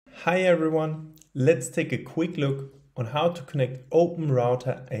Hi everyone, let's take a quick look on how to connect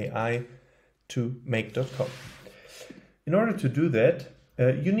OpenRouter AI to make.com. In order to do that,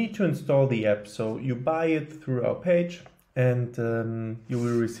 you need to install the app. So you buy it through our page and you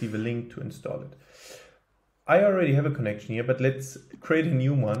will receive a link to install it. I already have a connection here, but let's create a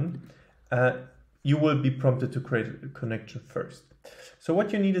new one. You will be prompted to create a connection first. So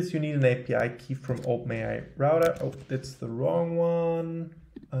what you need is you need an API key from OpenAI router. Oh, that's the wrong one.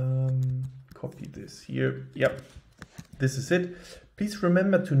 Copy this here. Yep, this is it. Please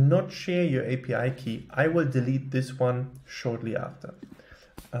remember to not share your API key. I will delete this one shortly after.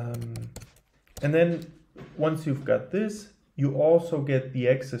 And then once you've got this, you also get the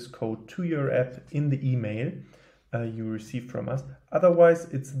access code to your app in the email you receive from us. Otherwise,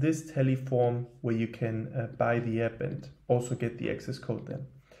 it's this teleform where you can buy the app and also get the access code then.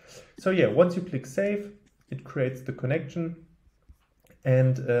 So yeah, once you click save, it creates the connection.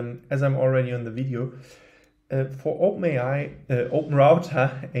 And as I'm already on the video, for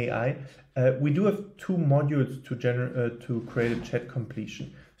OpenRouter AI, we do have two modules to create a chat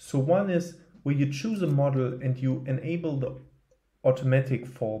completion. So one is where you choose a model and you enable the automatic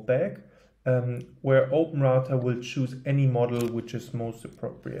fallback, where OpenRouter will choose any model which is most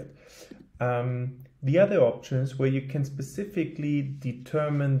appropriate. The other option is where you can specifically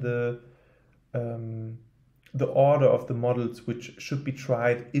determine the order of the models which should be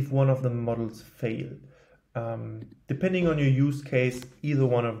tried if one of the models fail. Depending on your use case, either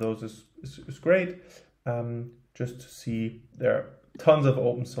one of those is great. Just to see, there are tons of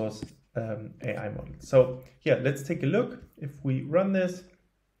open source AI models. So yeah, let's take a look. If we run this,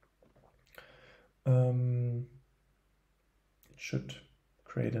 it should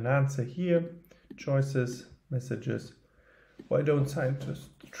create an answer here. Choices, messages. Why don't scientists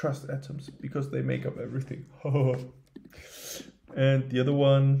trust atoms? Because they make up everything. And the other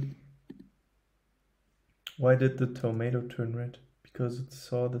one, why did the tomato turn red? Because it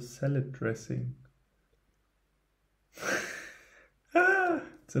saw the salad dressing.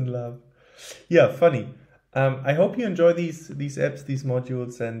 It's in love. Yeah, funny. I hope you enjoy these apps, these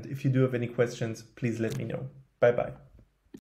modules, and if you do have any questions, please let me know. Bye bye.